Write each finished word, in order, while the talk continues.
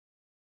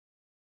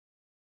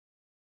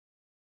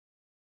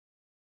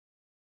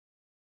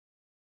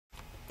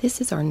This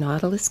is our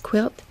Nautilus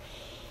quilt,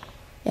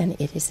 and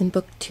it is in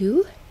book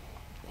 2.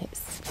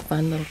 It's a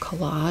fun little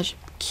collage,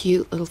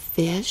 cute little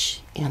fish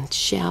and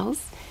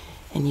shells,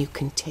 and you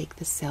can take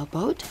the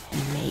sailboat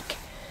and make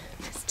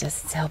just a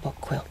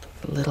sailboat quilt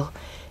with little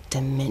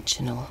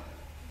dimensional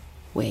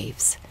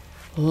waves.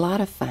 A lot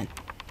of fun.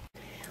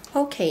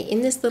 Okay,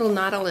 in this little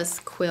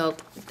Nautilus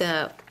quilt,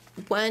 the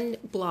one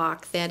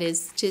block that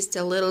is just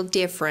a little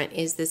different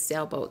is the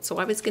sailboat. So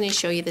I was going to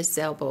show you the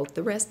sailboat.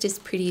 The rest is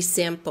pretty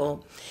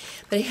simple,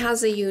 but it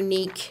has a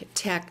unique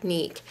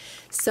technique.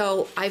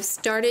 So I've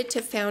started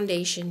to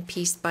foundation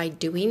piece by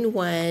doing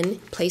one,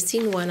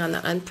 placing one on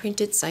the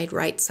unprinted side,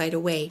 right side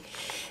away.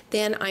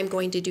 Then I'm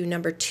going to do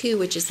number 2,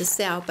 which is the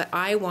sail, but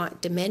I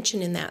want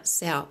dimension in that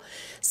sail.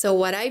 So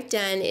what I've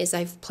done is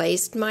I've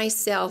placed my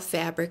sail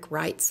fabric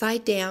right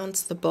side down,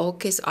 so the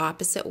bulk is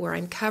opposite where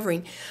I'm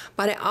covering,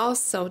 but I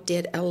also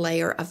did a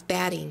layer of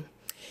batting.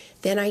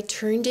 Then I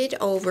turned it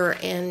over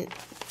and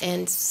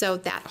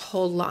sewed that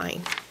whole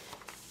line.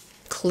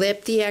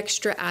 Clip the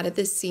extra out of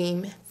the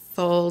seam,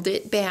 fold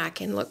it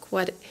back, and look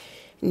what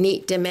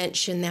neat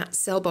dimension that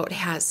sailboat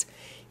has.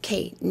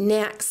 Okay,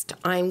 next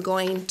I'm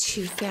going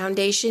to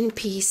foundation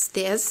piece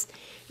this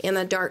in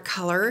a dark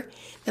color.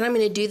 Then I'm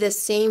going to do the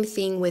same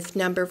thing with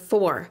number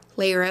 4.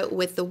 Layer it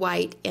with the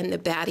white and the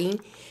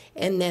batting,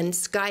 and then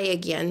sky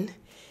again.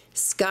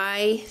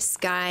 Sky,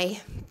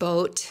 sky,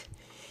 boat,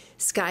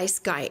 sky,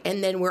 sky.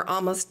 And then we're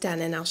almost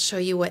done, and I'll show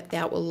you what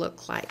that will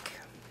look like.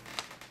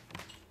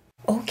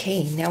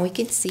 Okay, now we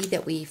can see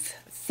that we've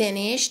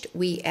finished.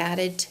 We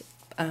added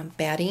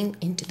batting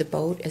into the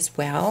boat as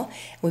well.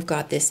 We've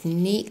got this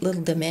neat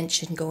little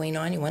dimension going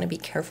on. You want to be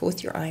careful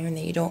with your iron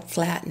that you don't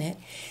flatten it.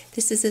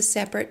 This is a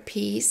separate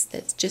piece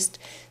that's just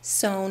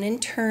sewn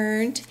and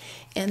turned,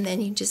 and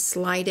then you just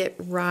slide it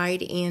right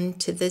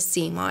into the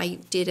seam. I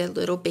did a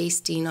little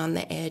basting on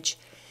the edge,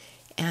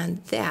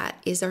 and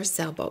that is our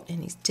sailboat,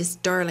 and he's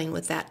just darling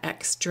with that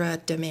extra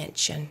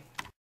dimension.